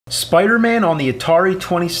Spider-Man on the Atari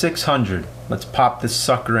 2600. Let's pop this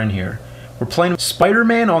sucker in here. We're playing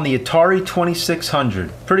Spider-Man on the Atari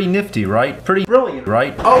 2600. Pretty nifty, right? Pretty brilliant,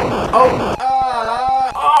 right? Oh!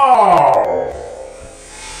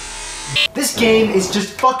 This game is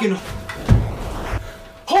just fucking...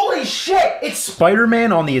 Holy shit! It's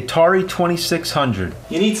Spider-Man on the Atari 2600.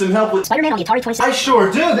 You need some help with Spider-Man on the Atari 2600. I sure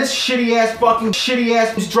do. This shitty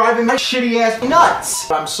ass is driving my shitty ass nuts.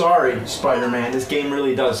 I'm sorry, Spider-Man. This game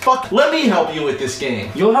really does. Fuck. Let me help you with this game.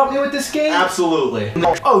 You'll help me with this game? Absolutely.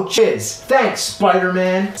 Oh, jizz. Thanks,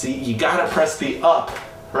 Spider-Man. See, you gotta press the up,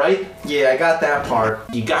 right? Yeah, I got that part.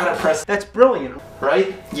 You gotta press. That's brilliant,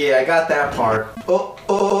 right? Yeah, I got that part. Oh.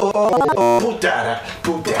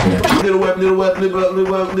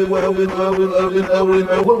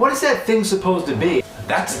 What is that thing supposed to be?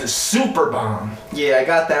 That's the super bomb. Yeah, I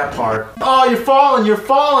got that part. Oh, you're falling, you're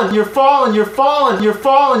falling, you're falling, you're falling, you're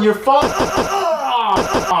falling, you're falling.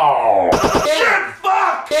 Oh. Shit,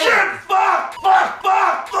 fuck, shit, fuck, fuck,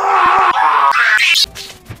 fuck, fuck.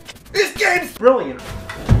 This game's brilliant.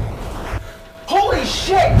 Holy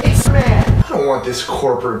shit, it's mad. I don't want this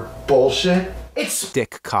corporate bullshit. It's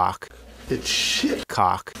Dick cock. It's shit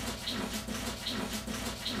Cock.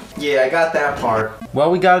 Yeah, I got that part. Well,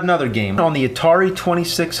 we got another game on the Atari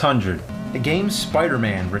 2600. The game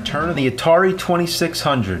Spider-Man: Return of the Atari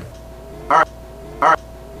 2600. Alright.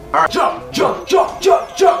 Jump, jump, jump,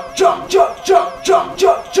 jump, jump, jump, jump, jump, jump,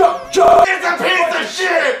 jump, jump, jump. It's a piece of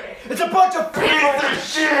shit! It's a bunch of pieces of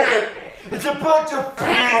shit! It's a bunch of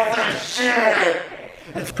pieces of shit!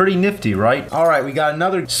 It's pretty nifty, right? Alright, we got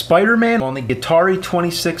another Spider-Man on the Atari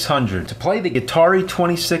 2600. To play the Atari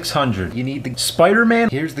 2600, you need the Spider-Man.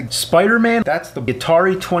 Here's the Spider-Man. That's the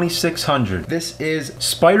Atari 2600. This is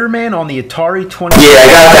Spider-Man on the Atari 2600. Yeah,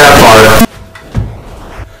 I got that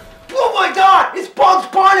part. Oh my god! It's Bugs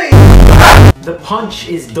Bunny! The punch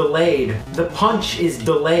is delayed. The punch is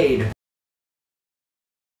delayed.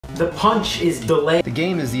 The punch is delayed. The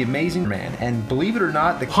game is The Amazing Man, and believe it or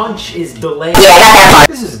not, the punch is delayed.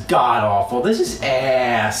 This is god awful. This is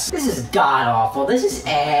ass. This is god awful. This is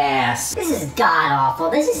ass. This is god awful.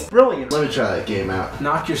 This is Brilliant. Let me try that game out.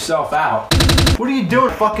 Knock yourself out. What are you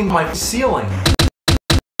doing fucking my ceiling?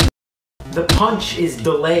 The punch is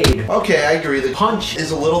delayed. Okay, I agree. The Punch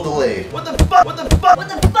is a little delayed. What the fuck? What the fuck? What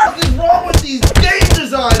the fuck What is wrong with these game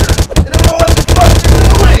designers? They don't know what the fuck they're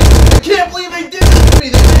doing. I can't believe they did this to me.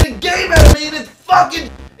 They made a game out of me, and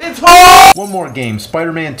it's hard. One more game,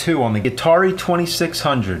 Spider-Man 2 on the Atari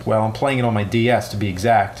 2600. Well, I'm playing it on my DS to be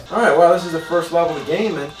exact. Alright, well, this is the first level of the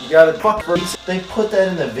game, and you gotta fuck for They put that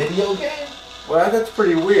in the video game? Well, that's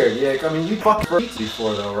pretty weird. Yeah, I mean, you fucked for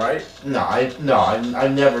before, though, right? No, I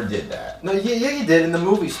never did that. No, yeah, you did in the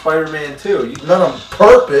movie Spider-Man 2. Not on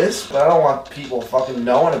purpose, but I don't want people fucking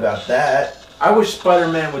knowing about that. I wish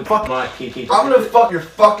Spider-Man would fuck my PP. I'm gonna fuck your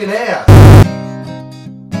fucking ass.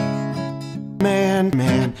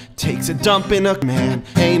 Man takes a dump in a man.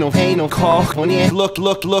 Ain't no call when you look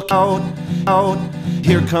out.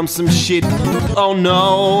 Here comes some shit. Oh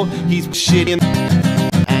no, he's shitting.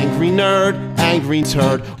 Angry nerd, angry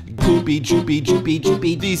turd. Poopy,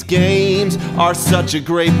 joopy. These games are such a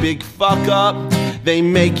great big fuck up. They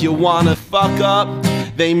make you wanna fuck up.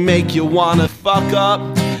 They make you wanna fuck up.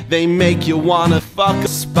 They make you wanna fuck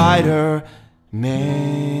Spider-Man.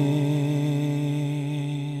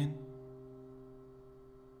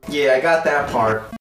 Yeah, I got that part.